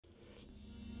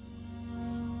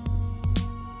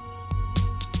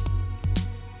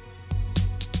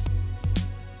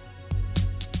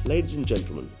Ladies and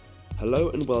gentlemen, hello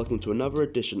and welcome to another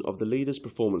edition of the Leaders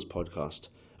Performance Podcast,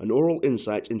 an oral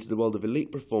insight into the world of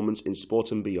elite performance in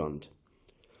sport and beyond.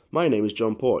 My name is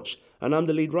John Porch, and I'm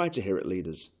the lead writer here at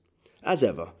Leaders. As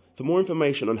ever, for more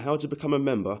information on how to become a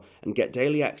member and get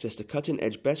daily access to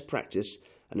cutting-edge best practice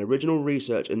and original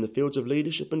research in the fields of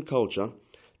leadership and culture,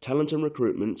 talent and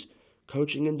recruitment,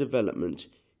 coaching and development,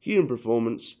 human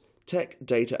performance, tech,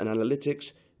 data and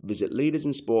analytics, visit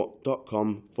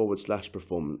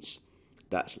leadersinsport.com/performance.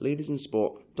 That's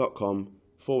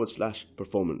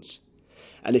leadersinsport.com/performance.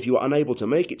 And if you are unable to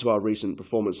make it to our recent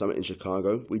Performance Summit in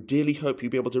Chicago, we dearly hope you'll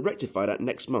be able to rectify that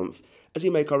next month as we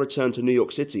make our return to New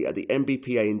York City at the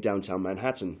NBPA in downtown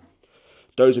Manhattan.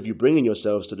 Those of you bringing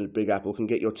yourselves to the Big Apple can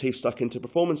get your teeth stuck into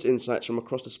performance insights from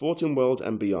across the sporting world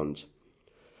and beyond.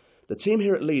 The team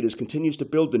here at Leaders continues to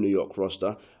build the New York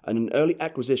roster, and an early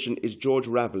acquisition is George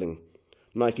Raveling,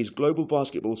 Nike's Global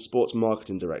Basketball Sports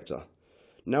Marketing Director.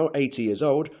 Now 80 years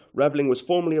old, Raveling was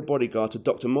formerly a bodyguard to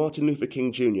Dr. Martin Luther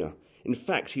King Jr. In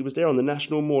fact, he was there on the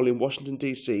National Mall in Washington,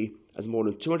 D.C., as more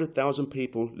than 200,000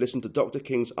 people listened to Dr.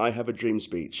 King's I Have a Dream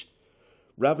speech.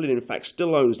 Raveling, in fact,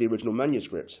 still owns the original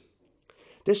manuscript.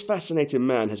 This fascinating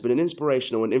man has been an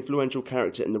inspirational and influential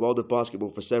character in the world of basketball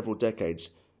for several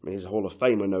decades. He's a Hall of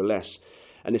Famer, no less,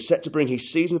 and is set to bring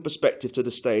his seasoned perspective to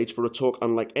the stage for a talk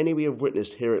unlike any we have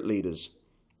witnessed here at Leaders.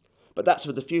 But that's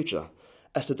for the future,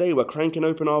 as today we're cranking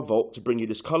open our vault to bring you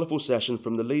this colourful session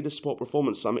from the Leaders Sport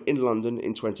Performance Summit in London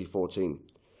in 2014.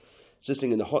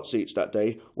 Sitting in the hot seats that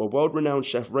day were world-renowned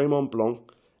chef Raymond Blanc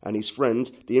and his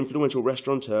friend, the influential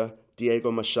restaurateur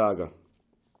Diego Machaga.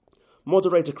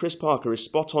 Moderator Chris Parker is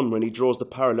spot on when he draws the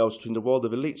parallels between the world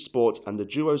of elite sport and the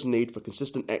duo's need for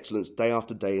consistent excellence day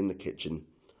after day in the kitchen.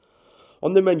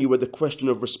 On the menu were the question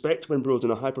of respect when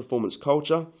building a high-performance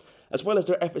culture, as well as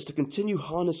their efforts to continue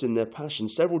harnessing their passion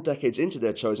several decades into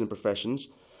their chosen professions,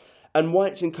 and why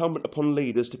it's incumbent upon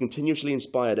leaders to continuously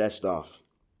inspire their staff.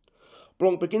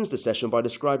 Blanc begins the session by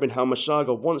describing how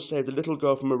Machaga once saved a little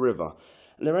girl from a river,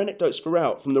 and their anecdotes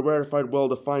throughout from the rarefied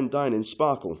world of fine dining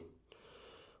sparkle.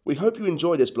 We hope you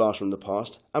enjoy this blast from the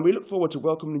past, and we look forward to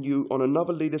welcoming you on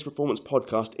another Leaders Performance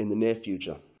podcast in the near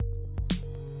future.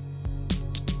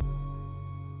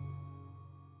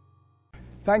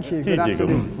 Thank you. Good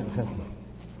afternoon.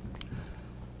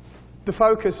 The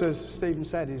focus, as Stephen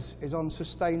said, is on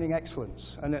sustaining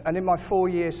excellence. And in my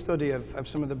 4-year study of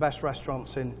some of the best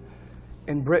restaurants in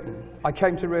Britain, I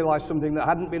came to realise something that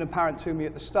hadn't been apparent to me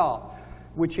at the start,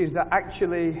 which is that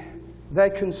actually they're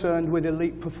concerned with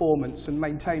elite performance and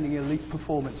maintaining elite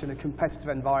performance in a competitive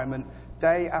environment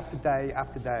day after day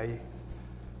after day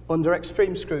under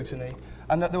extreme scrutiny,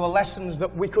 and that there were lessons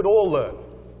that we could all learn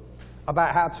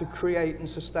about how to create and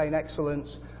sustain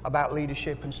excellence, about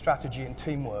leadership and strategy and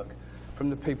teamwork from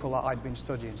the people that I'd been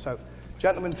studying. So,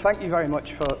 gentlemen, thank you very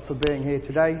much for being here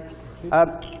today.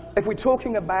 If we're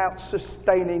talking about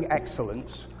sustaining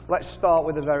excellence, let's start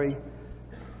with a very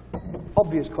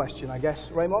obvious question, I guess.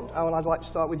 Raymond, I'd like to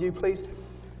start with you, please.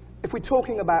 If we're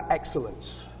talking about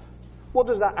excellence, what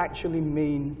does that actually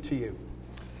mean to you?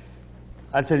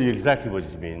 I'll tell you exactly what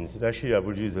it means. And actually, I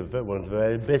would use one of the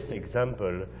very best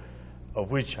examples of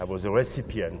which I was a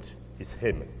recipient is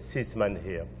him, Sisman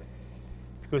here.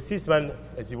 Because Sisman,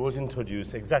 as he was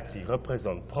introduced, exactly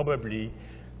represents probably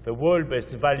the world's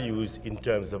best values in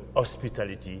terms of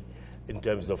hospitality, in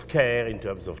terms of care, in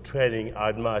terms of training. I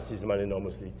admire Sisman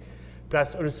enormously.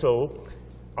 Plus also,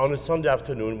 on a Sunday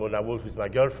afternoon when I was with my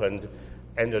girlfriend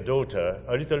and a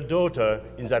little daughter,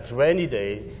 in that rainy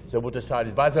day, the waterside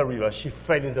is by the river, she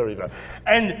fell in the river.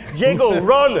 And Diego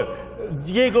ran,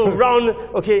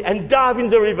 okay, and dive in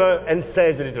the river and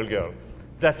save the little girl.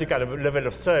 That's the kind of level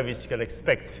of service you can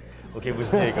expect, okay,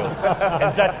 with Diego.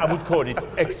 And that, I would call it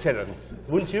excellence,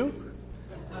 wouldn't you?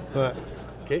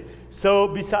 Okay, so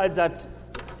besides that,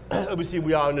 obviously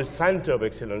we are in a center of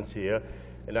excellence here,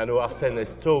 and I know Arsène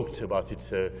has talked about it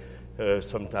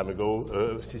some time ago,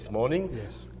 this morning.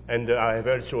 Yes. And I have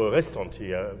also a restaurant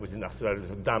here within Arsenal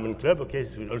Diamond Club, okay,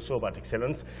 so also about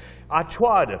excellence. I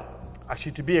tried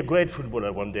actually to be a great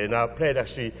footballer one day, and I played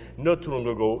actually not too long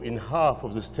ago in half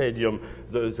of the stadium,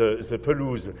 the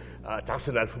Pelouse at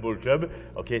Arsenal Football Club,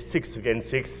 okay, 6 against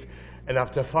 6, and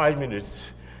after 5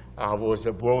 minutes, I was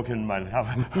a broken man.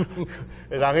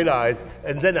 And I realized,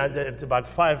 and then about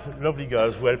 5 lovely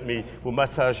girls who helped me, who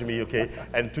massaged me, okay,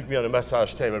 and took me on a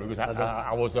massage table because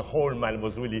I was a whole man,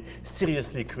 was really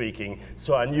seriously creaking.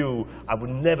 So I knew I would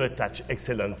never touch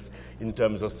excellence in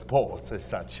terms of sports as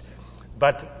such.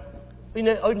 But in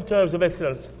terms of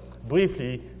excellence,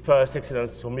 briefly, first,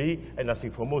 excellence for me, and I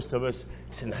think for most of us,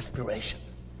 is an aspiration.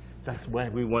 That's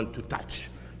where we want to touch.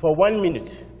 For 1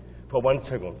 minute, for 1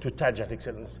 second to touch that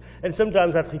excellence. And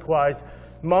sometimes that requires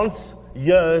months,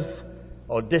 years,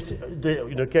 or in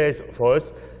the case for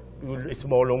us, it's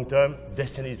more long-term,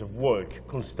 decades of work,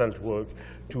 constant work,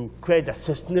 to create that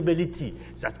sustainability,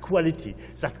 that quality,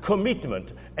 that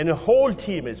commitment, and a whole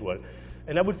team as well.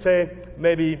 And I would say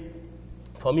maybe,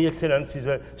 for me, excellence is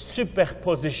a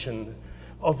superposition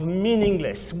of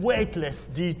meaningless, weightless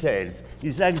details.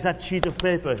 It's like that sheet of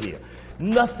paper here.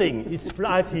 Nothing, it's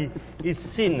flighty, it's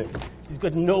thin, it's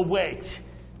got no weight.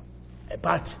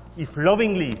 But if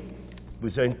lovingly,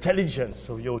 with the intelligence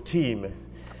of your team,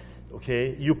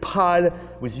 okay, you pile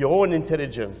with your own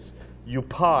intelligence, you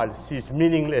pile these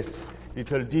meaningless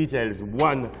little details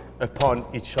one upon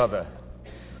each other.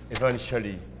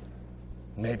 Eventually,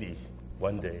 maybe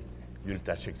one day, you'll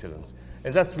touch excellence.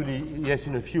 And that's really, yes,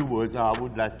 in a few words, I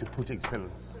would like to put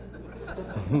excellence.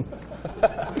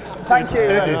 Thank you.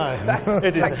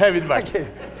 It is heavy back. Thank you.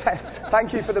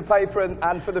 Thank you for the paper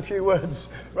and for the few words,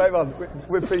 Raymond.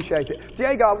 We appreciate it.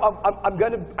 Diego, I'm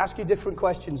going to ask you different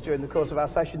questions during the course of our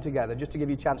session together, just to give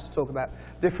you a chance to talk about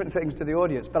different things to the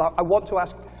audience. But I want to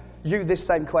ask you this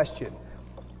same question.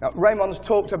 Raymond's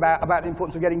talked about the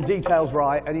importance of getting details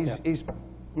right, and he's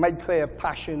made clear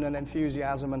passion and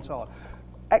enthusiasm and so on.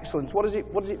 Excellence, what does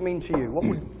it mean to you? What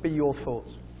would be your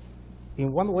thoughts?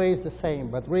 In one way, it's the same,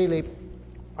 but really,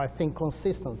 I think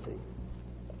consistency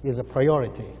is a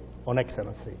priority on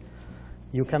excellency.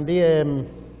 You can be a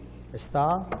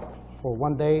star for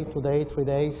 1 day, 2 days, 3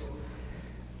 days,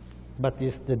 but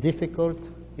the difficult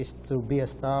is to be a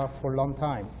star for a long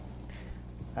time.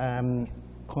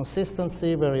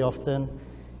 Consistency very often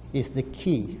is the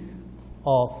key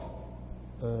of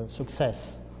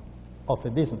success of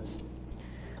a business.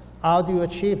 How do you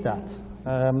achieve that?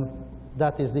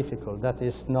 That is difficult. That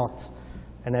is not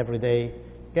an everyday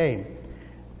game.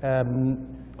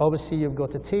 Obviously, you've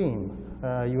got a team.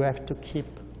 You have to keep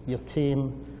your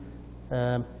team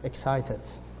excited.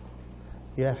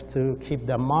 You have to keep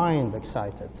their mind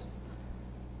excited.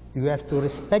 You have to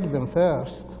respect them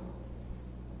first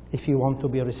if you want to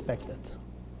be respected.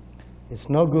 It's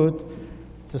no good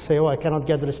to say, oh, I cannot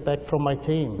get respect from my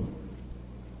team.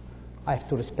 I have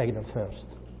to respect them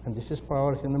first. And this is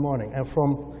priority in the morning. And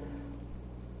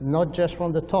not just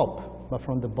from the top, but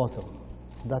from the bottom.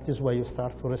 That is where you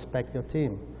start to respect your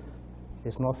team.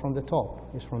 It's not from the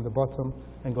top, it's from the bottom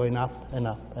and going up and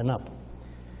up and up.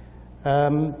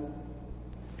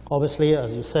 Obviously,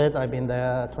 as you said, I've been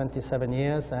there 27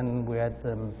 years, and we had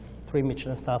 3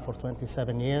 Michelin stars for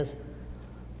 27 years.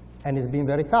 And it's been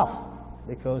very tough,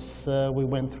 because we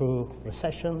went through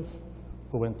recessions,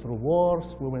 we went through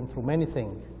wars, we went through many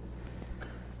things.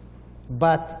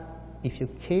 But if you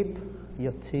keep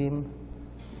your team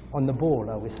on the ball,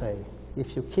 I would say,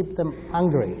 if you keep them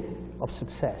hungry of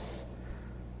success,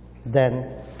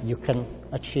 then you can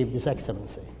achieve this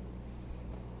excellency.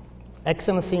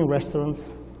 Excellency in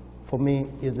restaurants, for me,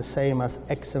 is the same as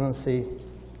excellency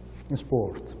in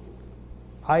sport.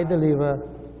 I deliver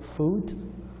food,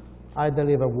 I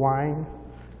deliver wine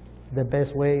the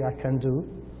best way I can do,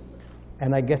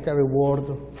 and I get a reward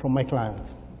from my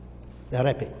client. They're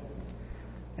happy.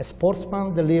 A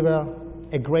sportsman delivers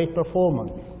a great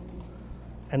performance,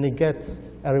 and he gets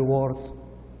a reward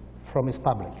from his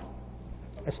public.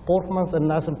 A sportsman that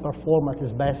doesn't perform at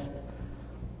his best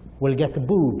will get a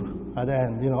boob at the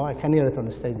end. You know, I can hear it on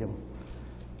the stadium.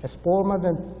 A sportsman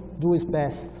that do his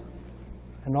best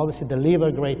and obviously deliver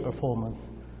a great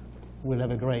performance will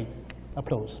have a great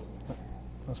applause.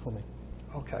 That's for me.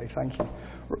 Okay, thank you.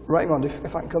 Raymond,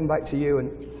 if I can come back to you,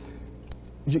 and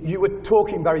you were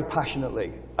talking very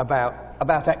passionately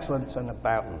about excellence and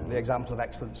about the example of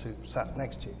excellence who sat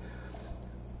next to you.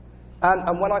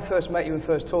 And when I first met you and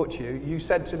first talked to you, you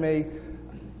said to me,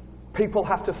 people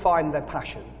have to find their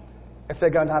passion if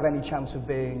they're going to have any chance of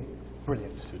being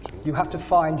brilliant. You have to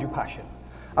find your passion.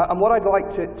 And what I'd like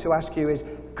to ask you is,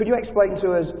 could you explain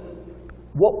to us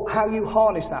how you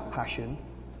harness that passion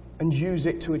and use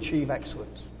it to achieve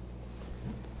excellence?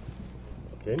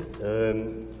 Okay.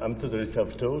 I'm totally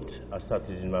self-taught. I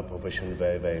started in my profession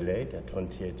very, very late, at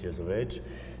 28 years of age.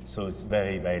 So it's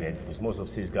very, very late, because most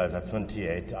of these guys at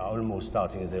 28 are almost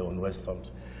starting their own restaurant.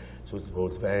 So it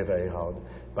was very, very hard.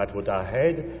 But what I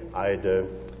had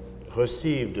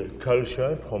received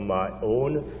culture from my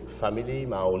own family,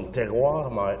 my own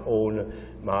terroir, my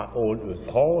own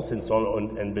France, and so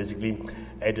on, and basically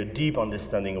had a deep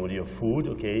understanding of your food,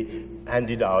 okay,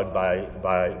 handed out by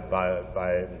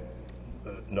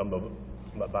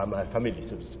my family,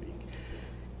 so to speak.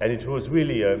 And it was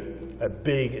really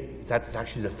that's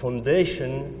actually the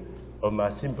foundation of my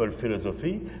simple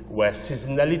philosophy, where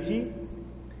seasonality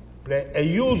play a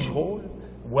huge role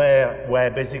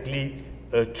where basically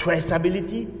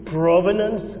traceability,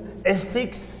 provenance,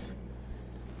 ethics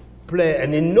play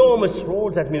an enormous role.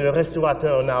 That means a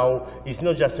restaurateur now is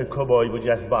not just a cowboy who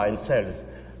just buys and sells,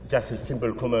 just a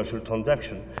simple commercial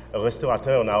transaction. A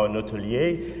restaurateur now, an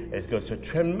hotelier, has got a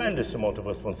tremendous amount of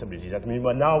responsibility. That means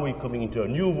now we're coming into a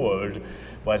new world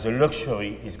where the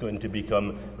luxury is going to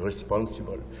become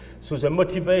responsible. So the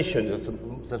motivation, that's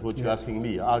what you're asking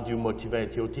me. How do you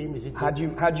motivate your team? Is it how do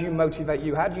you motivate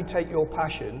you? How do you take your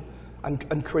passion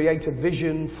and create a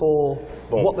vision for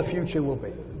what the future will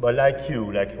be? But like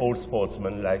you, like all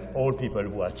sportsmen, like all people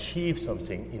who achieve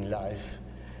something in life,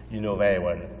 you know very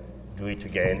well, do it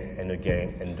again and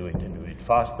again and do it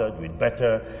faster, do it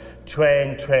better,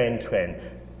 train.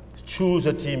 Choose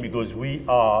a team, because we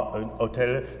are a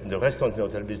hotel, in the restaurant and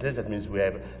hotel business. That means we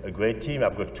have a great team.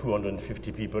 I've got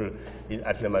 250 people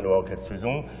at Le Manoir at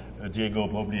Saison. Diego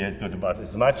probably has got about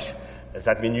as much.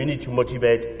 That means you need to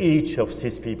motivate each of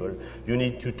these people. You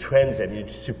need to train them, you need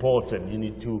to support them, you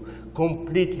need to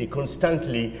completely,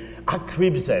 constantly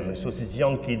equip them so these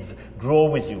young kids grow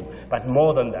with you. But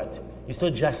more than that, it's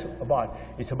not just about,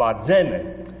 it's about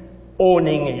them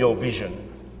owning your vision.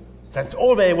 That's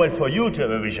all very well for you to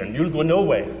have a vision. You'll go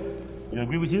nowhere. You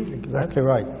agree with you? Exactly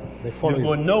right. They follow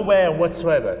You'll go nowhere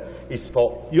whatsoever. It's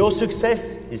for your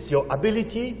success, it's your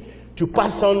ability to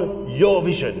pass on your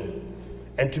vision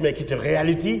and to make it a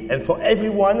reality, and for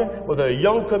everyone, whether a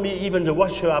young commie, even the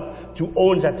washer-up, to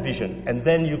own that vision. And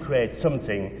then you create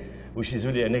something which is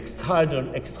really an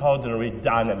extraordinary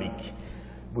dynamic,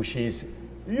 which is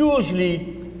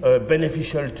usually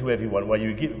beneficial to everyone, where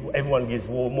everyone gives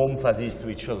warm fuzzies to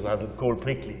each other, as called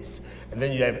pricklies. And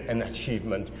then you have an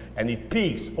achievement, and it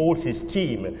peaks, all this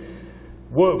team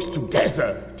works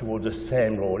together toward the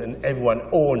same role, and everyone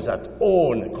owns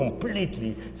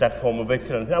completely that form of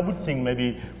excellence. And I would think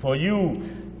maybe for you,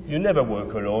 you never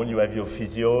work alone. You have your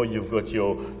physio, you've got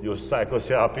your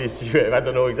psychotherapist, you have, I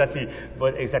don't know exactly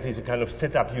what exactly the kind of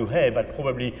setup you have, but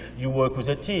probably you work with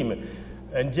a team.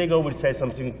 And Diego will say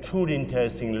something truly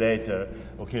interesting later,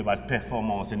 okay, about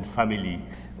performance and family,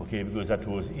 okay, because that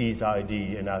was his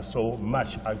idea, and I so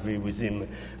much agree with him,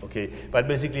 okay. But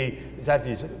basically, that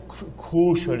is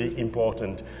crucially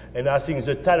important. And I think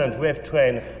the talent, we have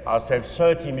trained ourselves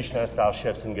 30 Michelin star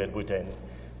chefs in Great Britain,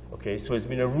 okay. So it's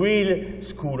been a real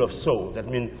school of thought. That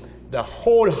means the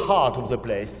whole heart of the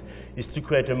place is to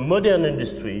create a modern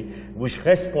industry which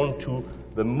responds to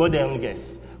the modern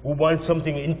guests, who wants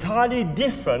something entirely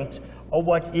different of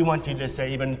what he wanted, let's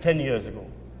say, even 10 years ago.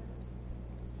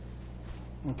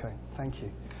 Okay, thank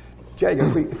you.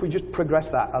 Diego, if we just progress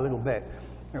that a little bit.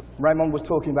 Raymond was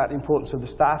talking about the importance of the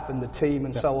staff and the team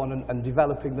and so on, and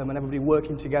developing them, and everybody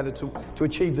working together to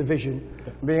achieve the vision,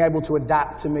 and being able to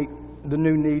adapt to meet the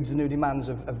new needs, the new demands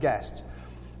of guests.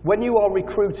 When you are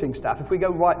recruiting staff, if we go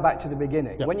right back to the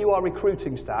beginning, when you are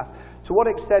recruiting staff, to what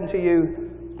extent are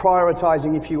you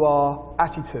prioritizing, if you are,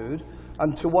 attitude,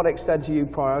 and to what extent are you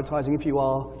prioritizing, if you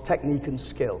are, technique and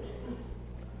skill?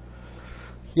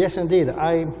 Yes, indeed.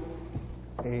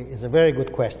 It's a very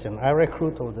good question. I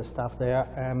recruit all the staff there.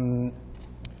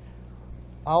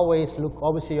 Always look,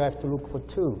 obviously you have to look for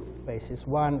two bases.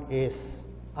 One is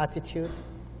attitude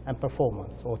and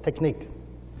performance, or technique.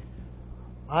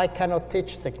 I cannot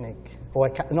teach technique,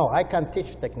 I can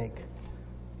teach technique,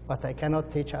 but I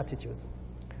cannot teach attitude.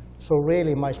 So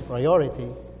really my priority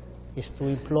is to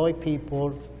employ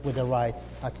people with the right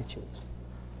attitude.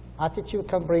 Attitude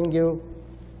can bring you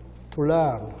to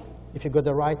learn. If you got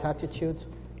the right attitude,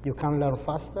 you can learn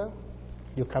faster,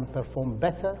 you can perform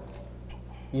better,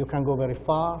 you can go very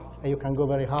far, and you can go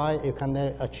very high, you can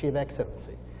achieve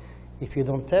excellency. If you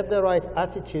don't have the right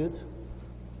attitude,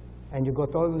 and you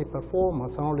got only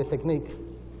performance and only technique,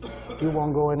 you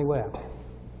won't go anywhere.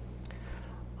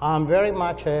 I'm very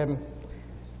much, when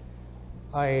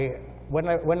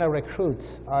I recruit,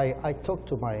 I talk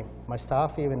to my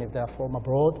staff, even if they're from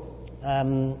abroad.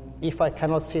 If I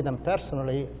cannot see them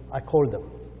personally, I call them.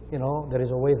 You know, there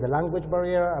is always the language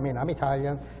barrier. I mean, I'm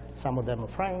Italian, some of them are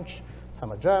French,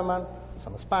 some are German,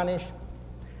 some are Spanish.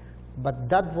 But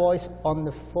that voice on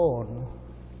the phone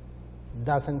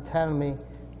doesn't tell me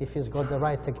if he's got the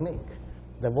right technique.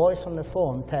 The voice on the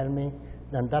phone tells me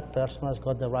that person has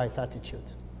got the right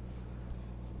attitude.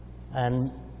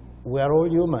 And we are all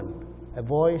human. A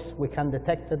voice, we can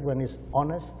detect it when it's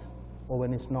honest or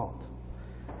when it's not.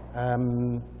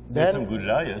 There are some good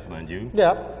liars, mind you.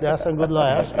 Yeah, there are some good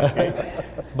liars.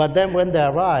 But then when they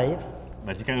arrive...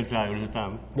 But you cannot lie all the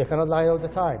time. You cannot lie all the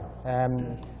time.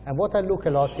 And what I look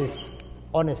a lot is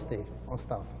honesty on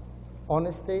stuff.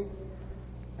 Honesty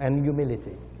and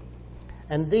humility.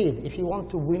 Indeed, if you want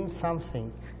to win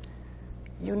something,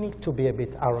 you need to be a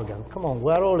bit arrogant. Come on,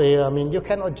 we're all here. I mean, you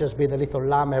cannot just be the little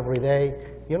lamb every day.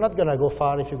 You're not going to go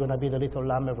far if you're going to be the little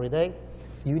lamb every day.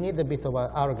 You need a bit of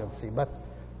arrogancy. But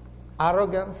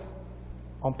arrogance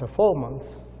on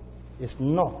performance is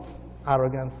not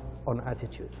arrogance on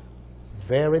attitude.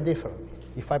 Very different.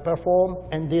 If I perform,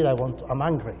 indeed, I'm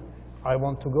angry. I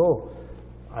want to go.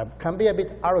 I can be a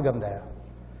bit arrogant there,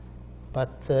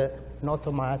 but not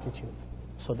on my attitude.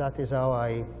 So that is how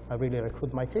I really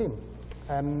recruit my team.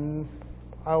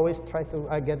 I always try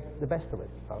to get the best of it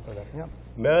out of that. Yeah.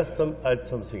 May I add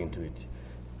something into it,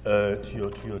 to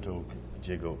your talk,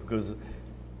 Diego? Because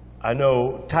I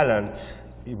know talent,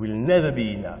 it will never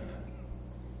be enough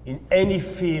in any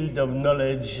field of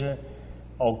knowledge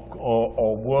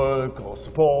or work or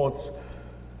sports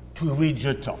to reach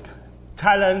the top.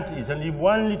 Talent is only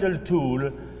one little tool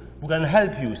who can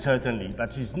help you, certainly,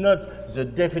 but it's not the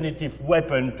definitive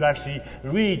weapon to actually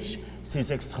reach this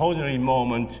extraordinary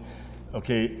moment,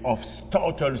 okay, of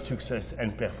total success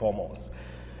and performance.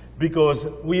 Because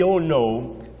we all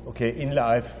know, okay, in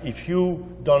life, if you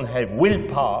don't have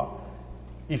willpower,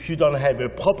 if you don't have a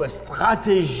proper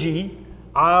strategy,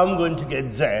 I'm going to get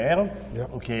there,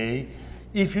 okay?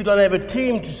 If you don't have a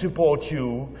team to support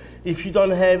you, if you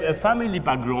don't have a family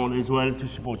background as well to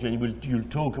support you, and you'll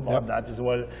talk about that as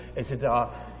well, etc.,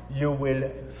 you will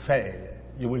fail.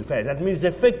 You will fail. That means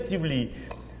effectively,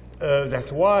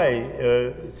 that's why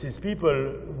these people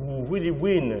who really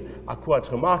win are quite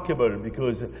remarkable,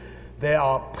 because they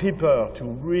are prepared to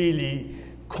really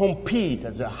compete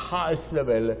at the highest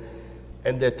level,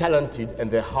 and they're talented and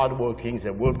they're hardworking,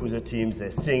 they work with the teams,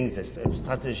 they think, they have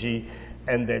strategy,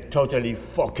 and they're totally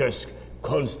focused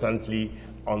constantly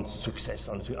on success,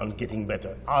 on getting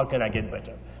better. How can I get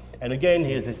better? And again,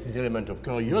 here's this element of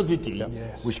curiosity,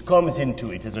 which comes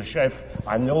into it. As a chef,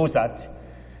 I know that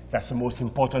that's the most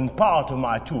important part of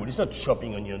my tool. It's not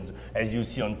chopping onions, as you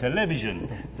see on television.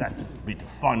 That's a bit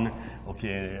fun,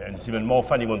 okay, and it's even more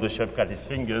funny when the chef cuts his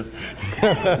fingers.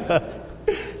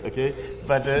 Okay,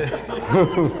 but they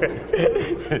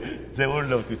all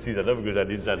love to see that, not because I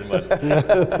did that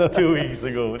about 2 weeks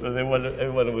ago.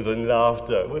 Everyone was in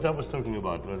laughter. What I was talking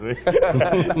about, was it?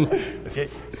 Okay,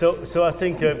 so I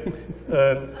think, I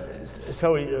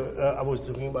was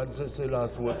talking about the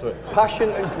last word. Sorry. Passion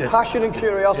and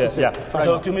curiosity. Yeah.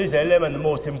 So to me, the element, the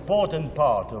most important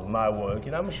part of my work,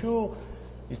 and I'm sure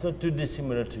it's not too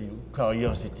dissimilar to you,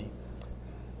 curiosity.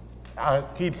 I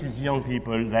keep these young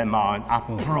people, their mind, I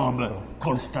probe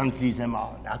constantly their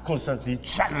mind. I constantly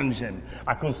challenge them.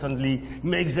 I constantly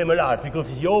make them alive,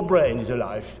 because if your brain is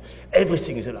alive,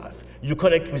 everything is alive. You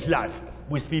connect with life,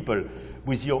 with people,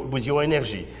 with your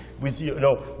energy, with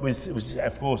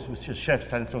of course, with your chef's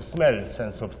sense of smell,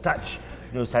 sense of touch,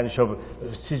 sense of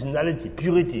seasonality,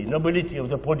 purity, nobility of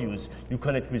the produce. You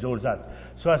connect with all that.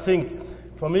 So I think,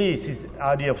 for me, this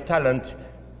idea of talent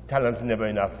never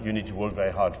enough. You need to work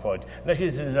very hard for it. And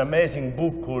actually, there's an amazing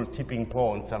book called Tipping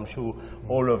Points. I'm sure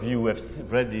all of you have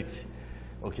read it,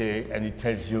 okay, and it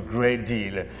tells you a great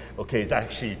deal. Okay, it's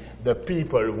actually the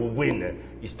people who win.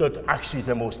 It's not actually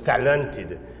the most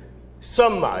talented.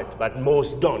 Some might, but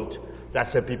most don't.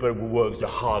 That's the people who work the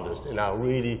hardest. And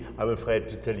I'm afraid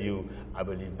to tell you, I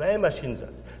believe very much in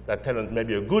that. That talent may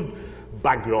be a good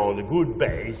background, a good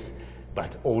base,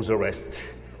 but all the rest,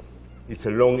 it's a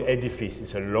long edifice,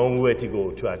 it's a long way to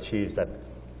go to achieve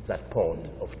that point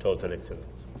of total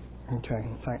excellence. Okay,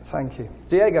 thank you.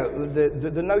 Diego,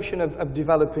 the notion of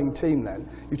developing team then,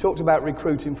 you talked about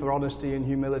recruiting for honesty and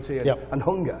humility and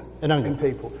hunger in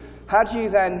people. How do you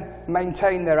then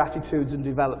maintain their attitudes and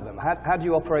develop them? How do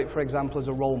you operate, for example, as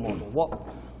a role model?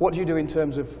 What do you do in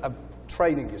terms of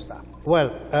training your staff?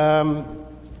 Well,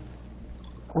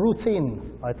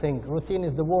 routine, I think. Routine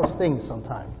is the worst thing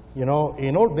sometimes. You know,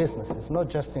 in all businesses, not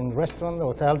just in restaurant,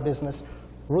 hotel business,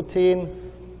 routine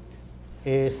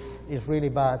is really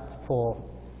bad for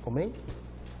me,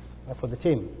 for the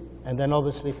team, and then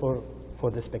obviously for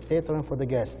the spectator and for the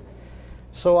guest.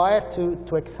 So I have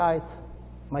to excite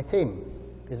my team.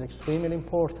 It's extremely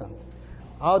important.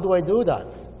 How do I do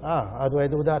that? How do I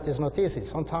do that is not easy.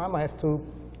 Sometimes I have to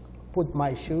put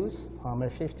my shoes, I'm a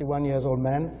 51 years old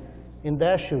man, in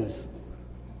their shoes.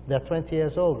 They're 20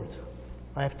 years old.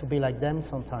 I have to be like them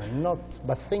sometimes,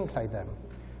 but think like them.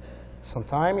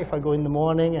 Sometimes if I go in the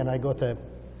morning and I got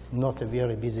not a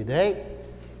very busy day,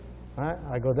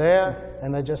 I go there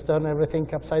and I just turn everything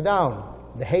upside down.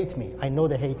 They hate me. I know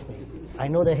they hate me. I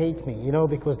know they hate me, you know,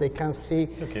 because they can't see.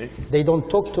 Okay. They don't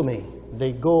talk to me.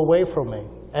 They go away from me.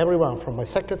 Everyone, from my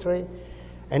secretary,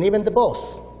 and even the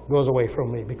boss goes away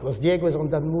from me, because Diego is on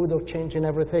that mood of changing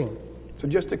everything. So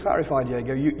just to clarify,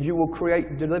 Diego, you will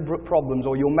create deliberate problems,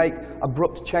 or you'll make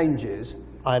abrupt changes.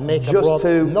 I make just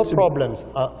problems,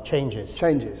 changes.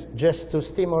 Changes. Just to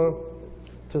stimulate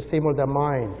their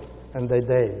mind and their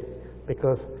day,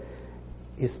 because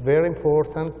it's very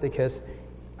important. Because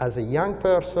as a young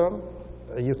person,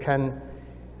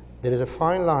 there is a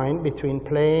fine line between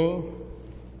playing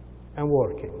and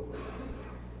working.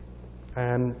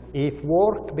 And if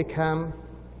work becomes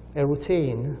a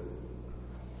routine,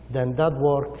 then that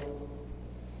work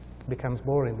becomes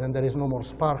boring. Then there is no more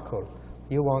sparkle.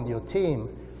 You want your team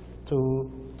to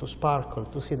sparkle,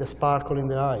 to see the sparkle in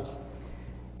the eyes.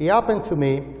 It happened to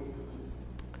me,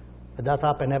 that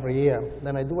happened every year.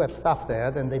 Then I do have staff there,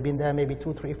 then they've been there maybe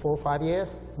 2, 3, 4, 5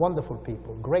 years. Wonderful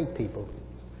people, great people.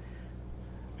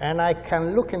 And I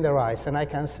can look in their eyes and I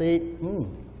can see,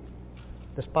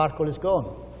 the sparkle is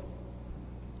gone.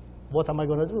 What am I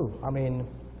going to do? I mean,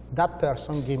 that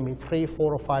person gave me 3,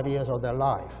 4, or 5 years of their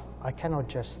life. I cannot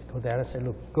just go there and say,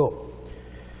 look, go.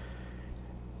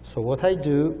 So what I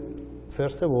do,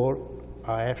 first of all,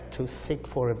 I have to seek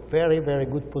for a very, very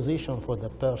good position for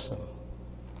that person.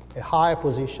 A higher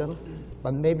position,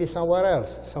 but maybe somewhere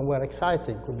else, somewhere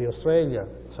exciting. Could be Australia,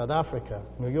 South Africa,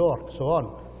 New York, so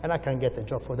on. And I can get a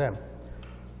job for them.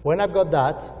 When I've got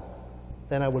that,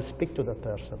 then I will speak to that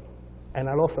person. And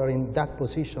I'll offer him that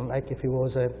position like if he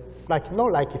was a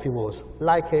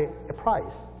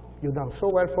prize. You've done so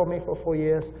well for me for 4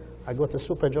 years. I got a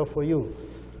super job for you.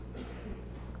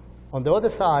 On the other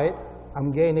side,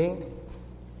 I'm gaining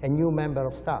a new member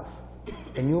of staff.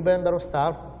 A new member of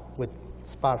staff with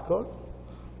sparkle,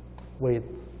 with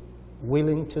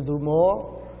willing to do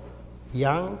more,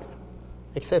 young,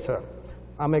 etc.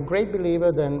 I'm a great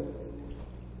believer that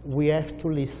we have to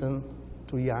listen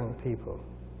to young people.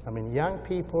 I mean, young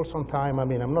people sometimes, I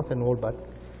mean, I'm not an old, but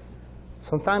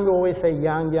sometimes we always say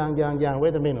young, young, young, young.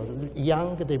 Wait a minute.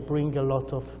 Young, they bring a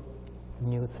lot of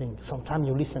new things. Sometimes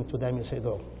you listen to them, you say,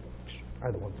 oh, I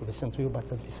don't want to listen to you,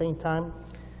 but at the same time,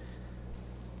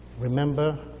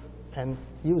 remember and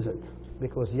use it.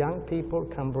 Because young people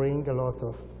can bring a lot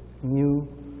of new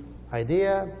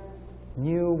idea,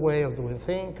 new way of doing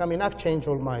things. I mean, I've changed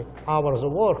all my hours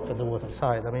of work at the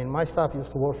waterside. I mean, my staff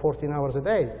used to work 14 hours a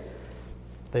day.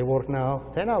 They work now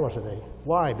 10 hours a day.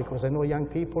 Why? Because I know young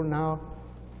people now,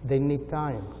 they need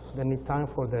time. They need time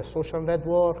for their social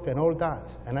network and all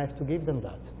that, and I have to give them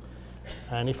that.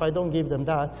 And if I don't give them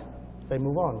that, they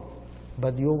move on.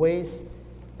 But you always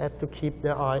have to keep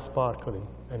their eyes sparkling.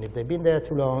 And if they've been there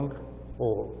too long,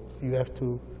 or you have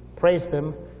to praise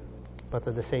them, but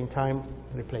at the same time,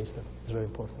 replace them. It's very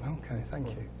important. Okay, thank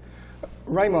you.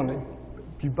 Raymond,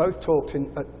 you both talked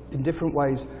in different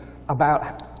ways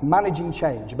about managing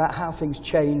change, about how things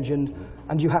change, and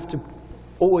you have to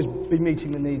always be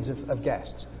meeting the needs of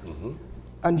guests. Mm-hmm.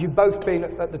 And you've both been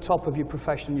at the top of your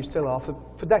profession, you still are,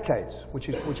 for decades, which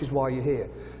is why you're here.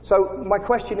 So my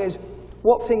question is,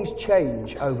 what things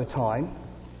change over time,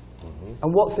 mm-hmm.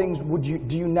 and what things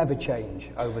do you never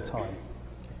change over time?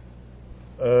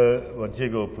 Well,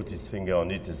 Diego put his finger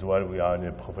on it as well. We are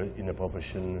in a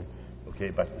profession, okay,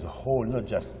 but the whole, not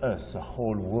just us, the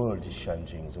whole world is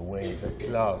changing. The way that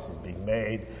glass is being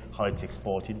made, how it's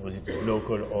exported, whether it is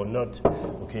local or not,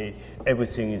 okay.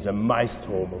 Everything is a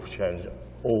maelstrom of change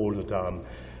all the time,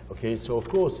 okay. So of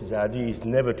course, the idea is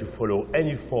never to follow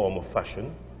any form of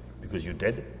fashion, because you're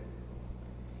dead,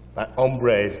 but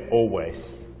embrace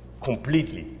always,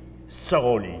 completely,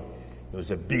 thoroughly,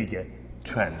 the big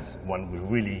trends. One will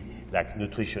really like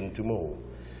nutrition tomorrow.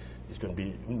 It's going to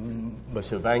be,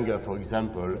 Monsieur Wenger, for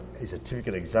example, is a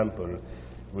typical example,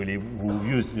 really, who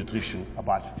used nutrition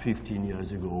about 15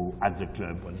 years ago at the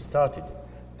club when he started.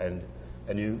 And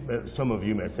some of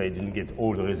you may say he didn't get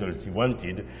all the results he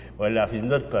wanted. Well, life is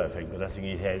not perfect, but I think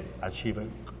he had achieved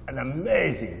an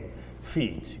amazing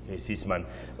feat, okay, this man,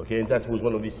 okay, and that was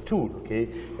one of his tools, okay.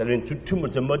 That means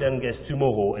the modern guest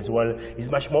tomorrow as well is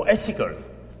much more ethical.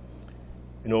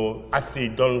 You know,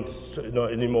 athletes don't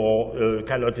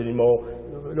cannot anymore,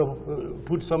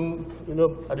 put some,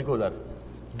 how do you call that?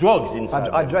 Drugs inside.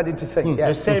 I dreaded to think,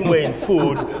 yes. The same way in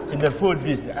food, in the food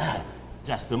business.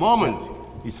 Just a moment,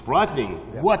 it's frightening.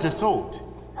 Yeah. What a thought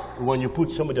when you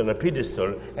put somebody on a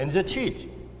pedestal and they cheat.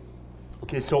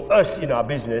 Okay, so us in our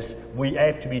business, we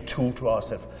have to be true to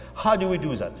ourselves. How do we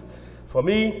do that? For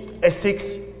me,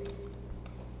 ethics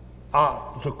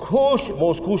are the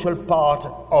most crucial part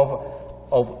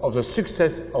of the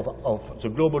success of the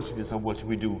global success of what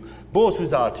we do, both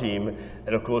with our team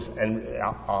and of course,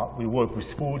 we work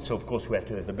with food, so of course we have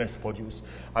to have the best produce.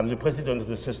 I'm the president of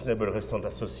the Sustainable Restaurant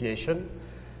Association.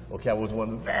 Okay, I was one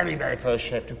of the very, very first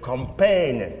chef to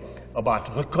campaign about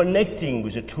reconnecting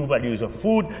with the true values of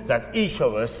food, that each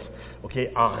of us,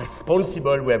 okay, are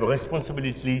responsible. We have a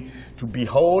responsibility to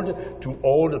behold, to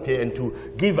hold, okay, and to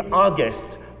give our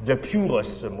guests the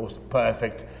purest, the most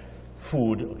perfect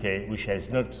food, okay, which has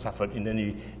not suffered in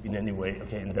any way,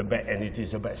 okay, and it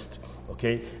is the best,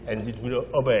 okay, and it will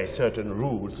obey certain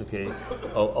rules, okay,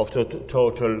 of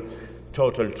total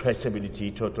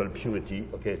traceability, total purity,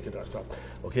 okay, etc. So,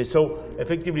 okay, so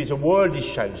effectively the world is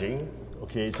changing,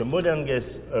 okay, the modern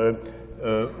guest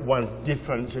wants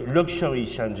different, luxury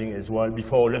is changing as well.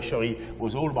 Before, luxury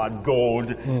was all about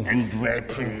gold and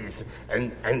draperies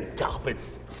and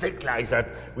carpets thick like that,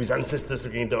 with ancestors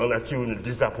looking down at you in a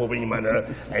disapproving manner.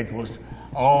 It was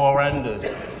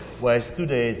horrendous. Whereas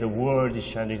today, the world is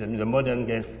changing. I mean, the modern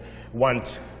guest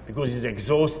wants, because he's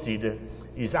exhausted,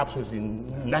 he's absolutely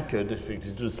knackered,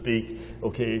 to speak,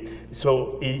 okay?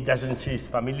 So he doesn't see his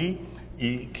family.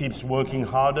 He keeps working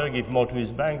harder, gives more to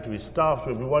his bank, to his staff,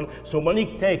 to everyone. So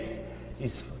Monique takes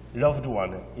his loved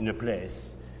one in a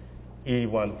place. He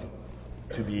wants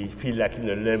to feel like in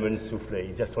a lemon souffle.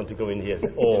 He just wants to go in here and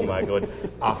say, oh my God,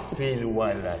 I feel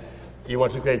well. He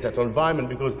wants to create that environment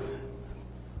because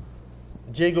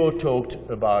Diego talked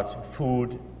about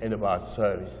food and about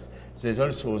service. There's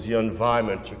also the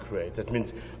environment you create. That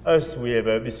means us, we have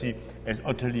obviously, as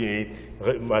hotelier,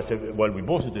 myself, well, we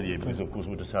both hotelier, because of course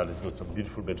Waterside has got some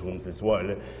beautiful bedrooms as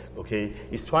well, okay,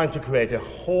 is trying to create a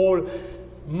whole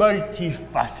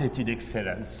multifaceted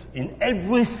excellence in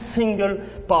every single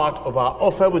part of our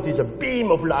offer, which is a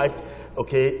beam of light,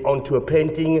 okay, onto a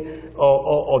painting,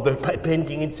 or the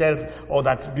painting itself, or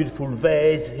that beautiful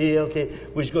vase here, okay,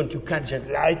 which is going to catch that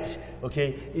light,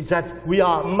 okay, is that we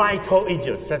are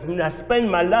micro-idiots. That means I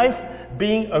spend my life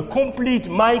being a complete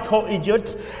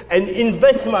micro-idiot and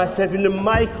invest myself in the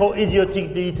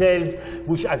micro-idiotic details,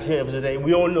 which actually, at the end of the day,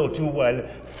 we all know too well,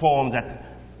 form that,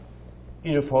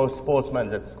 you know, for a sportsman,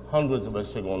 that's hundreds of a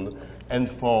second,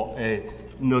 and for an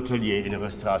hotelier and a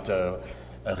restaurateur,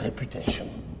 a reputation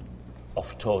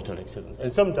of total excellence.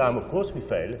 And sometimes, of course, we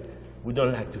fail. We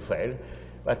don't like to fail,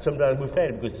 but sometimes we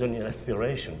fail because it's only an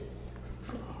aspiration.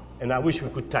 And I wish we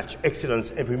could touch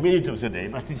excellence every minute of the day,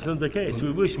 but it's not the case.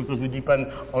 We wish because we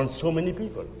depend on so many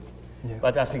people. Yeah.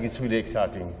 But I think it's really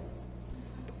exciting.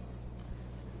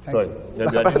 Sorry, I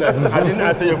didn't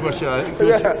answer your question.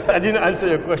 I didn't answer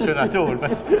your question at all,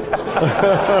 but it's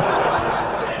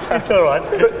all right.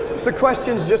 The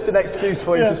question's just an excuse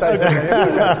for you to say something.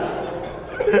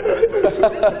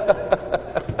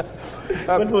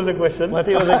 What was the question? What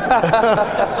was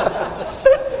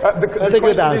the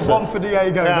question is one for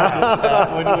Diego.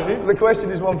 The question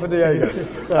is one for Diego.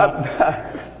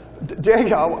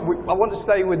 Diego, I want to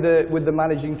stay with the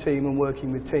managing team and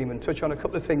working with team and touch on a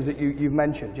couple of things that you've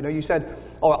mentioned. You know, you said,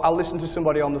 oh, I'll listen to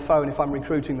somebody on the phone if I'm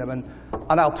recruiting them and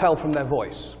I'll tell from their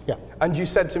voice. Yeah. And you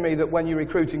said to me that when you're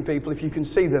recruiting people, if you can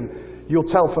see them, you'll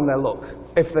tell from their look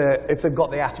if they've got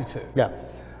the attitude. Yeah.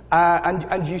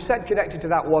 And you said, connected to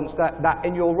that once, that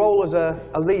in your role as a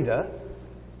leader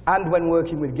and when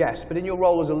working with guests, but in your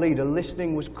role as a leader,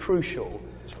 listening was crucial.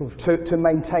 To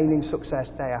maintaining success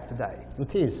day after day.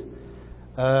 It is.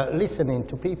 Listening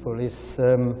to people is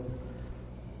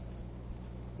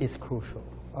crucial.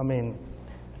 I mean,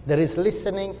 there is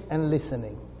listening and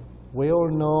listening. We all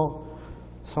know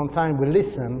sometimes we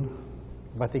listen,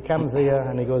 but he comes here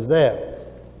and he goes there.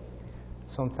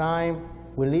 Sometimes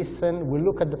we listen, we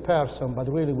look at the person, but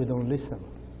really we don't listen.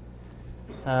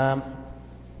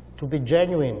 To be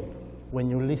genuine when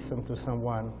you listen to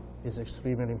someone is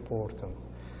extremely important.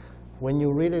 When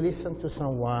you really listen to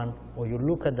someone or you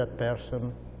look at that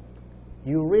person,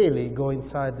 you really go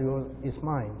inside his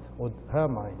mind or her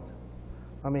mind.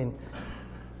 I mean,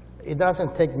 it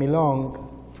doesn't take me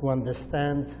long to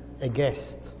understand a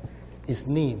guest, his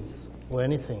needs or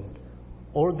anything.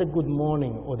 Or the good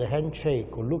morning or the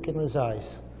handshake or look in his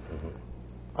eyes,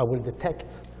 I will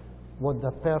detect what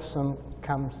that person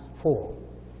comes for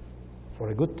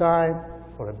a good time,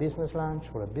 for a business lunch,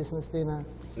 for a business dinner,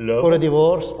 love. For a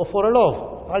divorce, or for a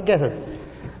love. I'll get it.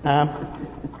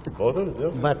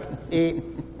 But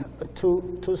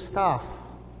to staff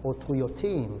or to your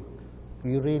team,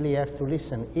 you really have to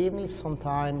listen, even if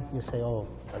sometimes you say, oh,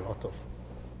 a lot of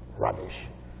rubbish.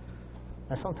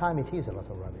 And sometimes it is a lot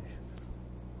of rubbish.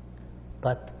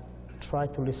 But try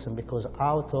to listen, because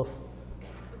out of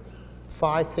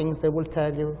 5 things they will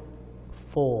tell you,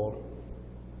 4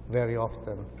 very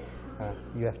often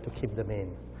you have to keep them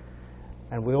in.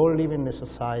 And we all live in a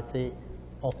society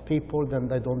of people that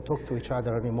they don't talk to each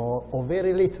other anymore, or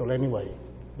very little anyway,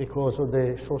 because of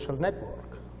the social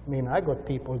network. I mean, I got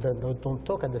people that don't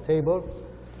talk at the table.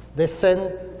 They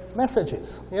send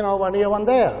messages, you know, one here, one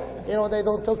there. You know, they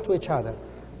don't talk to each other.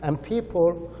 And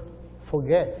people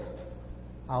forget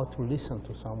how to listen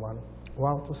to someone or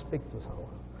how to speak to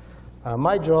someone.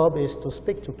 My job is to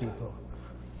speak to people,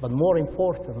 but more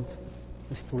important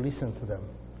is to listen to them.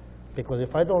 Because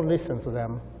if I don't listen to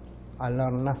them, I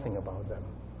learn nothing about them.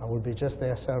 I will be just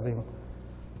there serving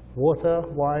water,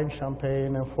 wine,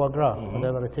 champagne, and foie gras,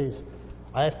 whatever it is.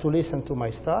 I have to listen to my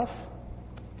staff,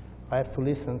 I have to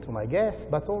listen to my guests,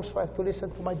 but also I have to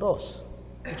listen to my boss,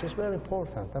 which is very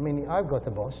important. I mean, I've got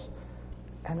a boss,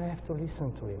 and I have to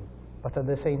listen to him. But at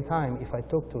the same time, if I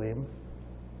talk to him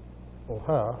or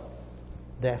her,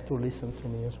 they have to listen to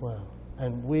me as well.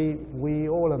 And we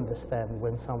all understand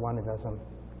when someone doesn't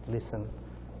listen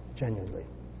genuinely.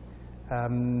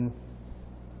 So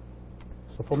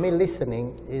for me,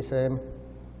 listening is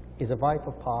a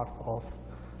vital part of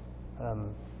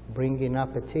bringing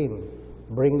up a team,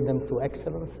 bring them to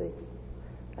excellency,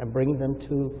 and bring them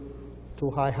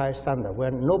to high standard.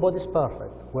 Where nobody's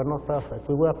perfect. We're not perfect. If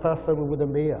we were perfect, we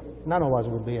wouldn't be here. None of us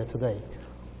would be here today.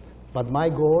 But my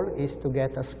goal is to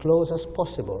get as close as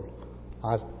possible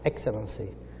as excellency.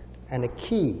 And the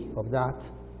key of that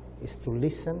is to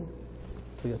listen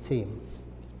to your team.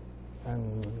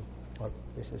 And well,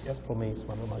 this is, for me, is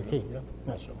one of my key.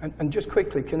 Yeah. Sure. And just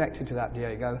quickly connected to that,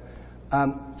 Diego,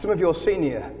 some of your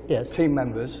senior team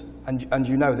members, and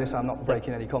you know this, I'm not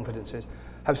breaking any confidences,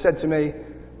 have said to me,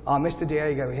 Mr.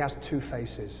 Diego, he has two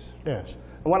faces. Yes.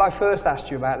 And when I first asked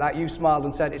you about that, you smiled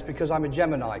and said, it's because I'm a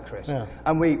Gemini, Chris. Yeah.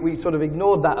 And we sort of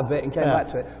ignored that a bit and came back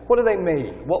to it. What do they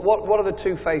mean? What are the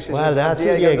two faces of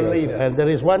Diego, the leader? And there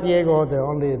is one Diego that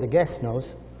only the guest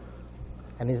knows,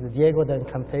 and is the Diego that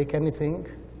can take anything.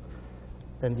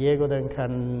 Then Diego then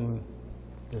can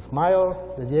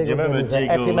smile. The Diego do you remember is a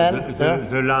happy man.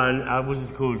 The line, how was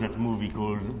it called, that movie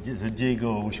called The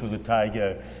Diego, which was a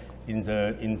tiger in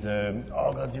the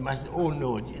oh God, you must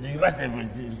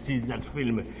have seen that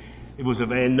film. It was a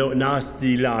very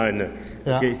nasty line.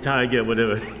 Yeah. Okay, tiger,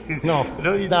 whatever. No,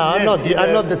 I'm not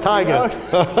the tiger.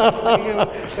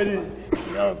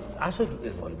 I thought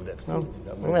everyone would have seen this.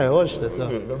 I watched it. No.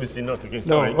 Obviously not, okay,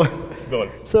 sorry. No. Go on.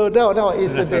 So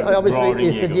it's obviously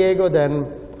it's the Diego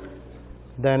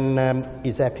then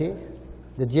is happy.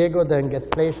 The Diego then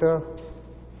get pleasure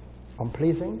on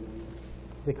pleasing,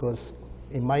 because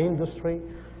in my industry,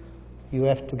 you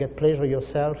have to get pleasure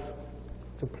yourself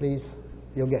to please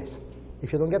your guest.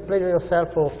 If you don't get pleasure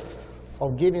yourself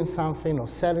of giving something or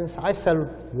selling, I sell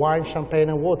wine, champagne,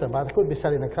 and water, but I could be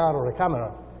selling a car or a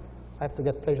camera. I have to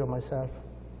get pleasure myself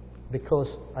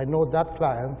because I know that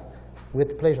client will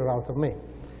get pleasure out of me.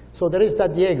 So there is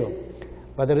that Diego,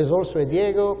 but there is also a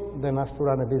Diego that has to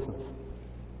run a business.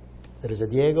 There is a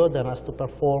Diego that has to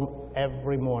perform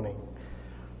every morning.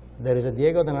 There is a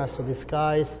Diego that has to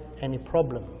disguise any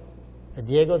problem. A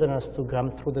Diego that has to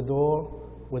come through the door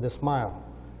with a smile.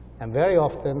 And very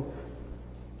often,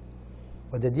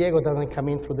 but the Diego doesn't come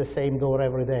in through the same door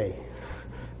every day,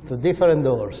 to different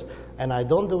doors. And I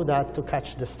don't do that to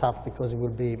catch the staff because it will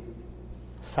be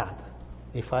sad.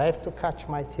 If I have to catch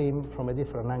my team from a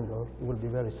different angle, it will be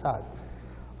very sad.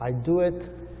 I do it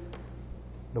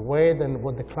the way then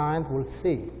what the client will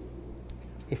see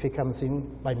if he comes in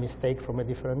by mistake from a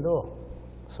different door.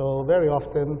 So very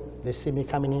often, they see me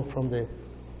coming in from the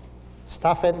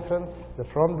staff entrance, the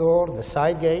front door, the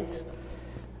side gate.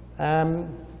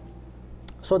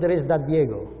 So there is that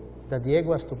Diego. That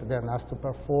Diego has to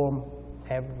perform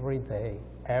every day.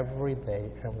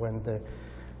 And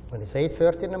when it's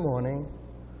 8:30 in the morning,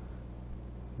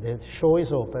 the show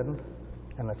is open,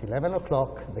 and at 11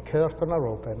 o'clock, the curtains are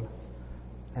open,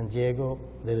 and Diego,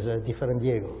 there is a different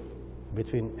Diego.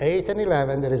 Between 8 and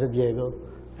 11, there is a Diego,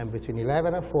 and between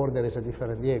 11 and 4, there is a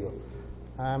different Diego.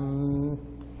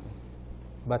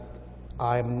 But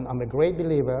I'm a great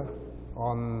believer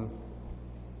on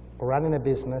running a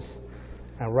business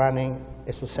and running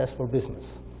a successful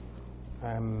business.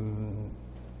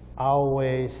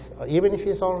 Always, even if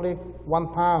it's only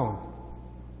 £1,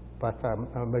 but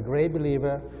I'm a great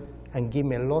believer and give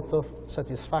me a lot of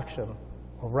satisfaction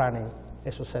of running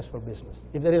a successful business.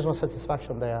 If there is no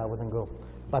satisfaction there, I wouldn't go.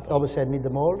 But obviously I need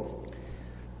them all,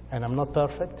 and I'm not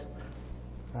perfect,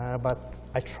 but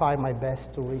I try my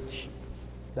best to reach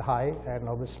the high and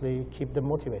obviously keep them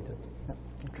motivated. Yeah.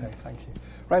 Okay, thank you.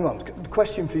 Raymond,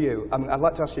 question for you. I'd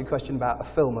like to ask you a question about a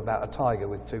film about a tiger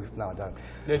with two... No, I don't.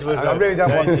 I really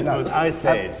don't want to know. It was Ice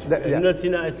Age. Not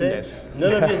seen Ice Age? Yes.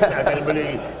 None of this, I can't believe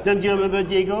it. Don't you remember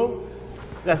Diego?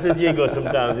 That's a Diego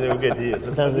sometimes, you don't get here.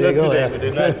 That's Diego, today, yeah. but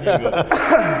a nice Diego.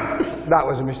 That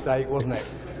was a mistake, wasn't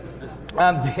it?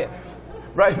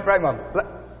 Raymond,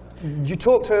 You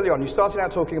talked earlier on, you started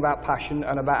out talking about passion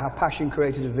and about how passion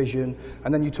created a vision,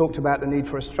 and then you talked about the need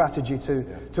for a strategy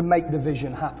to make the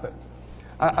vision happen.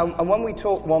 And when we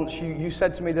talked once, you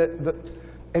said to me that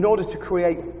in order to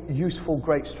create useful,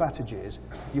 great strategies,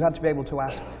 you had to be able to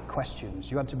ask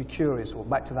questions. You had to be curious, or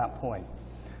back to that point.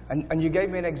 And you gave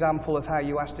me an example of how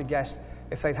you asked a guest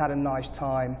if they'd had a nice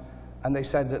time, and they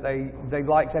said that they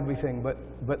liked everything,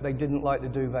 but they didn't like the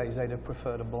duvets, they'd have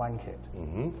preferred a blanket.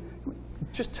 Mm-hmm.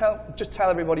 Just tell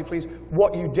everybody, please,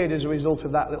 what you did as a result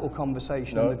of that little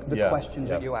conversation, and the questions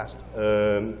that you asked.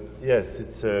 Yes,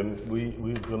 it's,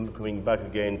 we're coming back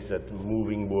again to that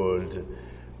moving world,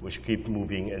 which keeps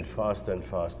moving and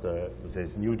faster,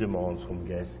 there's new demands from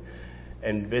guests.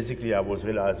 And basically, I was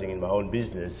realizing in my own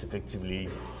business, effectively,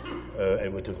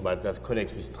 and we're talking about that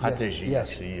connects with strategy,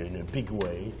 actually, in a big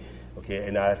way. Okay,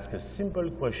 and I asked a simple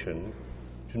question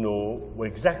to know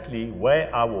exactly where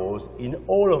I was in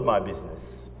all of my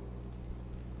business.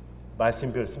 By a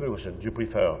simple question, do you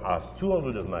prefer, ask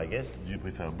 200 of my guests, do you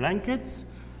prefer blankets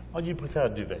or do you prefer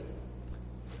duvet?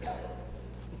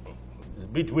 It's a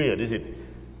bit weird, is it?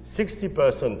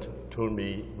 60% told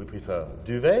me we prefer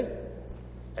duvet,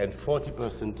 and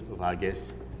 40% of our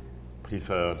guests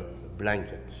preferred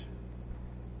blanket.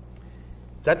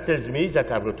 That tells me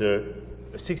that I've got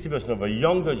 60% of a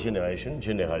younger generation,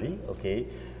 generally, okay,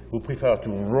 who prefer to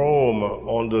roam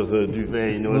under the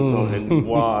duvet, you know, and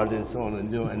wild and so on,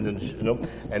 and then,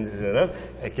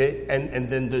 okay, and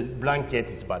then the blanket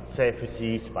is about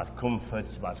safety, it's about comfort,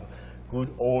 it's about good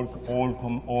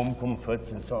home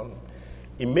comforts and so on.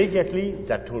 Immediately,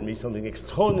 that told me something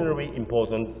extraordinarily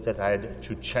important that I had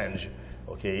to change,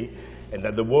 okay, and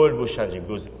that the world was changing,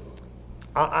 because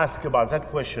I asked about that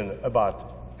question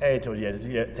about 8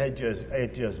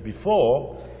 years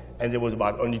before, and there was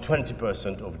about only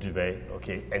 20% of duvet,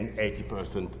 okay, and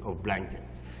 80% of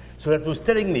blankets. So that was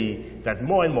telling me that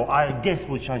more and more our guests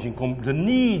were changing, the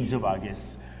needs of our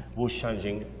guests was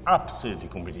changing absolutely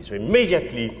completely. So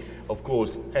immediately, of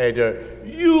course, had a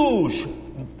huge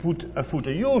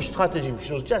strategy, which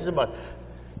was just about,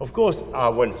 of course, I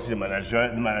went to the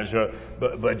manager,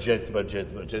 budgets,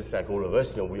 like all of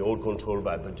us, you know, we all controlled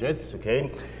by budgets,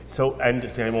 okay? So,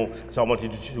 so I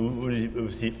wanted to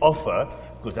see offer,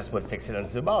 because that's what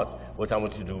excellence is about. What I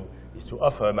want to do is to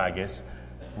offer my guests,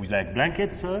 would you like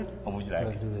blankets, sir, or would you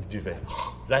like duvet?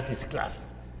 That is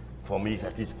class. For me,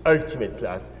 that is ultimate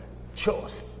class,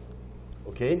 choice,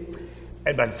 okay?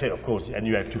 And but say, of course, and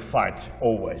you have to fight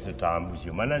always the time with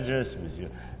your managers,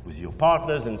 with your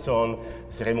partners, and so on.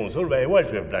 Raymond, it's all very well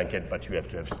to have blanket, but you have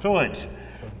to have storage,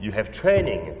 you have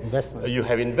training, you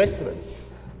have investments,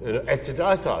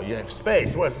 etc. You have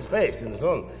space, what's space, and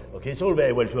so on. Okay, it's all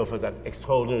very well to offer that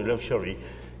extraordinary luxury,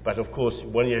 but of course,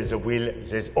 when there's a will,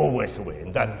 there's always a way.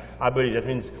 And that, I believe, that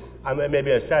means I'm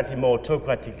maybe slightly more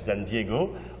autocratic than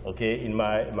Diego. Okay,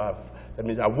 that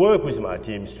means I work with my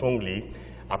team strongly.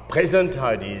 I present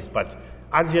ideas, but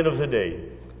at the end of the day,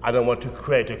 I don't want to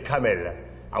create a camel.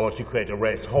 I want to create a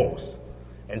race horse.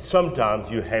 And sometimes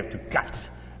you have to cut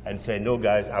and say, no,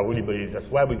 guys, I really believe that's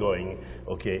where we're going,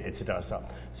 okay, etc.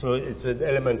 So it's an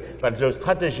element, but the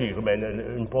strategy remains an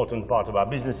important part of our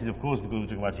business, of course, because we're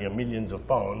talking about here millions of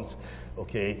pounds,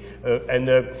 okay, and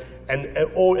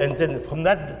then from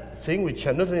that thing, we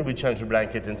changed, not only we changed the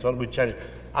blanket and so on,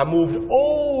 I moved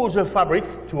all the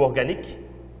fabrics to organic,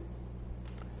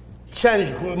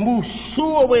 moved,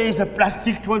 threw away the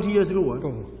plastic 20 years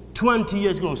ago. 20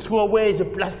 years ago, threw away the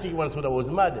plastic ones when I was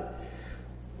mad.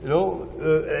 You know,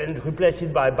 and replace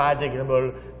it by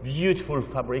biodegradable, beautiful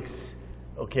fabrics,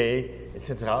 okay,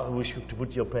 etc. Wish you to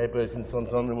put your papers and so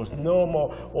on. There was no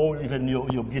more, or even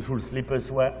your beautiful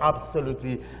slippers were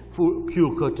absolutely full,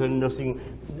 pure cotton, nothing,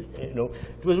 you know.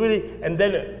 It was really, and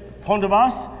then front of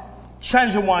us,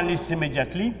 change the wine list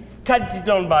immediately, cut it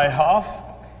down by half,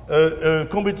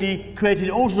 completely created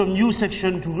also a new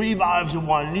section to revive the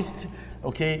wine list,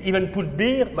 okay, even put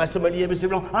beer. My sommelier, Mr.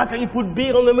 Blanc, how can you put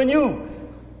beer on the menu?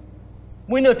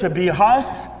 We're not a beer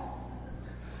house.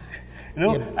 You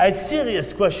know, I had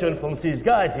serious question from these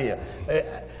guys here.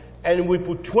 And we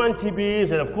put 20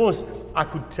 beers, and of course, I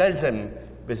could tell them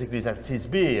basically that this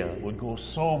beer would go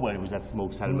so well with that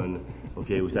smoked salmon,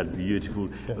 okay, with that beautiful,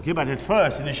 okay, but at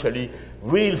first, initially,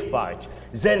 real fight.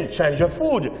 Then change the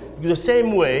food. The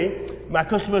same way, my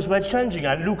customers were changing.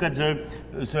 I look at on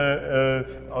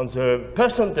the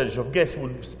percentage of guests who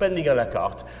were spending a la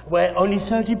carte, were only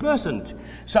 30%.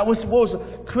 So I was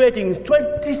creating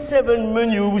 27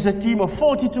 menus with a team of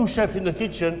 42 chefs in the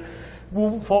kitchen,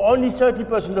 who, for only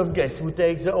 30% of guests who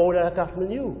take the whole a la carte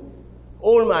menu.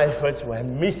 All my efforts were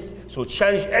missed, so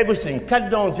change everything,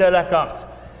 cut down the a la carte,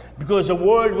 Because the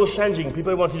world was changing.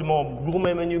 People wanted more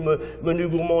gourmet menu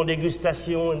gourmand,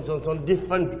 dégustation, and so on,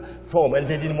 different form, and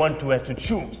they didn't want to have to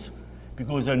choose.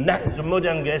 Because the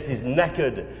modern guest is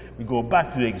knackered. We go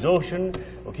back to the exhaustion,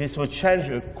 okay, so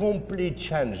a complete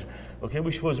change, okay,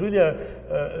 which was really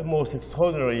a most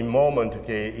extraordinary moment,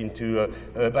 okay,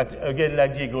 but again,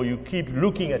 like Diego, you keep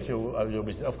looking at your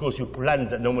business. Of course, you plan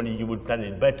that normally you would plan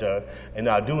it better, and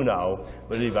I do now,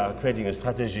 believe I'm creating a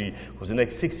strategy for the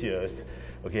next 6 years.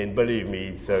 Okay, and believe me,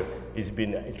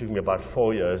 it took me about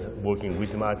 4 years working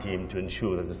with my team to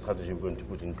ensure that the strategy we're going to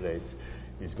put in place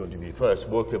is going to be first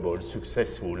workable,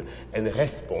 successful, and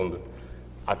respond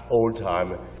at all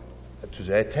time to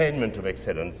the attainment of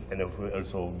excellence, and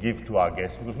also give to our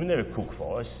guests, because we never cook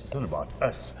for us. It's not about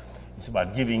us. It's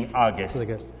about giving our guests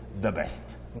the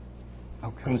best.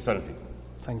 Okay. Constantly.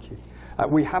 Thank you.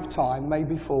 We have time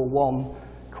maybe for one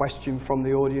question from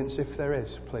the audience, if there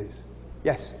is, please.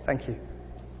 Yes, thank you.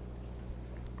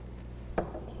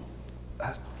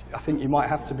 I think you might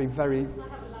have to be very...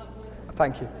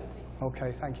 Thank you.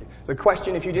 Okay, thank you. The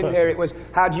question, if you didn't hear it, was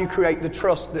how do you create the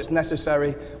trust that's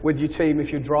necessary with your team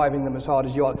if you're driving them as hard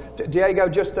as you are? Diego,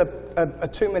 just a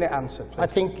 2-minute answer, please. I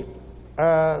think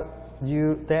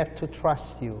they have to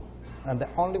trust you. And the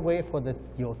only way for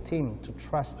your team to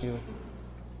trust you,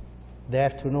 they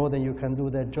have to know that you can do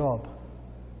their job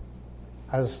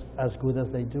as good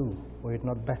as they do, or if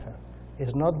not better.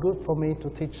 It's not good for me to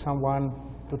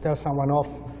tell someone off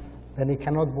that he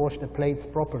cannot wash the plates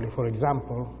properly, for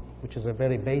example, which is a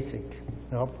very basic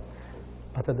job,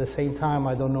 but at the same time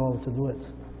I don't know how to do it,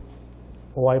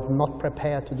 or I'm not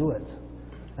prepared to do it.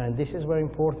 And this is very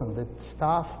important, that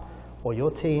staff or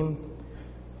your team,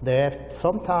 they have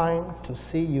some time to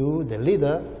see you, the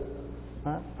leader,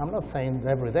 I'm not saying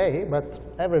every day, but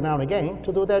every now and again,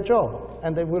 to do their job,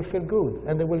 and they will feel good,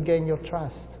 and they will gain your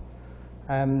trust,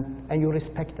 and you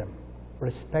respect them.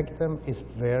 Respect them is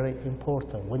very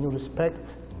important. When you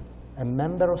respect a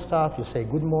member of staff, you say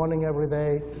good morning every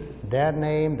day, their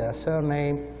name, their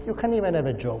surname. You can even have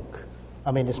a joke.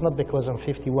 I mean, it's not because I'm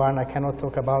 51, I cannot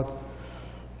talk about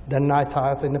the night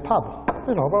out in the pub.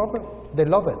 You know, they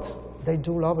love it. They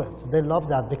do love it. They love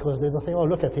that because they don't think, oh,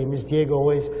 look at him, is Diego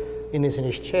always in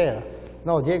his chair?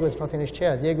 No, Diego is not in his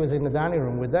chair. Diego is in the dining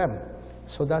room with them.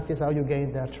 So that is how you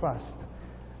gain their trust.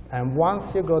 And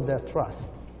once you got their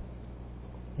trust,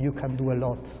 you can do a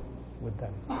lot with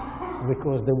them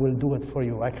because they will do it for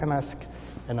you. I can ask,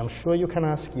 and I'm sure you can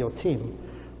ask your team,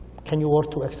 can you work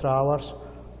 2 extra hours?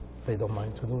 They don't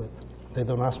mind to do it. They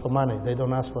don't ask for money. They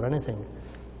don't ask for anything.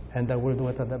 And they will do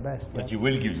it at their best. But you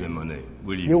will give them money,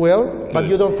 will you? You will, but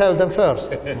you don't tell them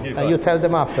first. You tell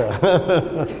them after.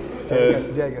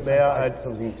 May I add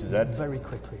something to that? Very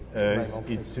quickly.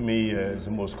 It's to me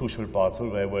the most crucial part, so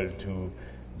very well to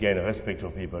gain respect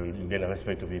of people. You gain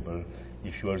respect of people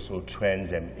if you also train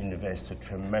them, invest a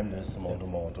tremendous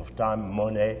amount of time,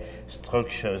 money,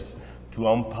 structures to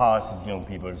empower these young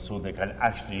people so they can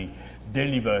actually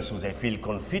deliver, so they feel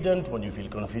confident. When you feel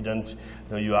confident,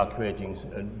 you are creating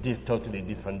a totally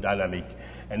different dynamic.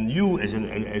 And you, as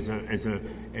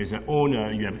an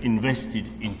owner, you have invested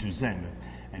into them.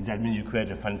 And that means you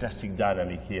create a fantastic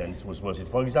dynamic here, and it was worth it.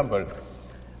 For example,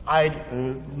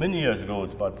 many years ago,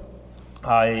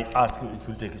 I asked, it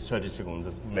will take 30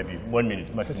 seconds, maybe 1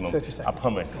 minute maximum. 30 seconds. I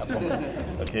promise.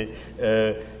 Okay.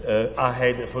 I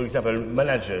had, for example,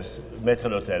 managers,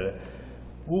 Metro Hotel,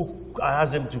 who I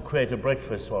asked them to create a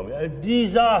breakfast for me. A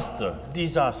disaster.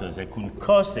 They couldn't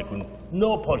cost, they couldn't,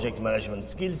 no project management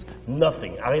skills,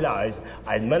 nothing. I realized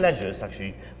I had managers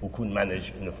actually who couldn't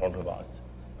manage in the front of us.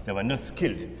 They were not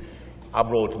skilled. I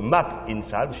brought MAP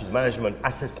inside, which is Management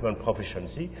Assessment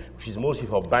Proficiency, which is mostly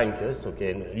for bankers,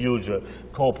 okay, and huge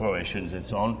corporations and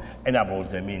so on, and I brought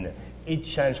them in. It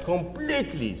changed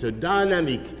completely the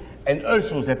dynamic and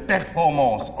also the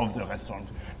performance of the restaurant.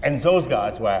 And those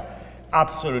guys were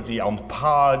absolutely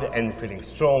empowered and feeling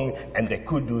strong, and they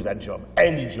could do that job,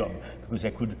 any job, because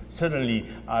they could suddenly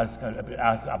ask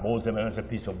about them as a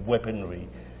piece of weaponry,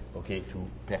 okay, to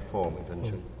perform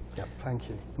eventually. Yeah, thank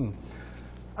you.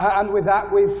 And with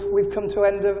that, we've come to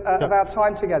end of our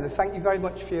time together. Thank you very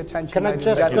much for your attention. Can I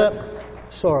just,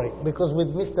 sorry, because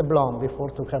with Mr. Blom, before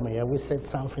to come here, we said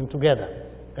something together.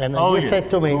 And he said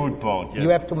to me, good point, yes. You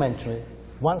have to mention it.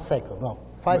 1 second, no,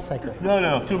 5 seconds.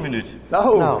 No, 2 minutes.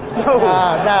 No.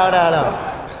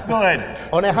 Go ahead.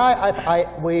 On a high,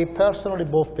 we personally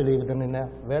both believe that in a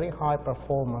very high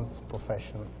performance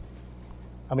profession,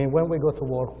 I mean, when we go to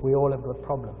work, we all have got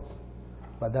problems.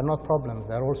 But they're not problems,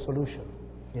 they're all solutions.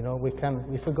 You know, we can,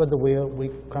 if we got the will, we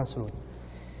can solve.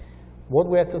 What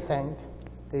we have to thank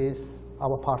is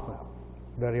our partner,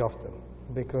 very often.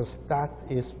 because that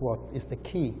is what is the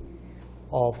key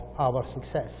of our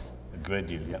success. A great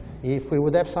deal, yeah. If we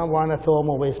would have someone at home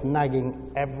always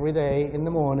nagging every day in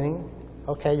the morning,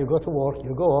 okay, you go to work,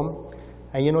 you go home,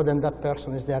 and you know then that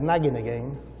person is there nagging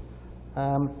again,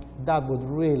 that would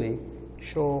really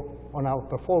show on our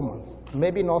performance.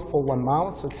 Maybe not for 1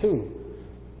 month or 2,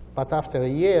 but after a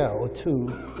year or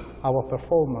 2, our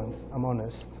performance, I'm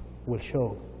honest, will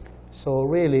show. So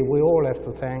really, we all have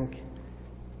to thank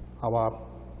our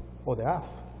other half,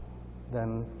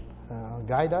 then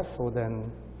guide us, or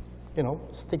then, you know,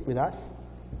 stick with us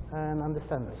and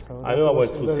understand us. So I know I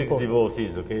went through 6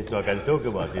 divorces, okay, so I can talk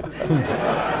about it.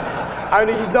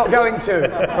 Only he's not going to.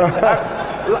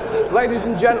 Ladies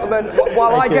and gentlemen,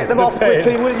 while I get them off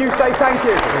quickly, will you say thank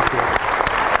you?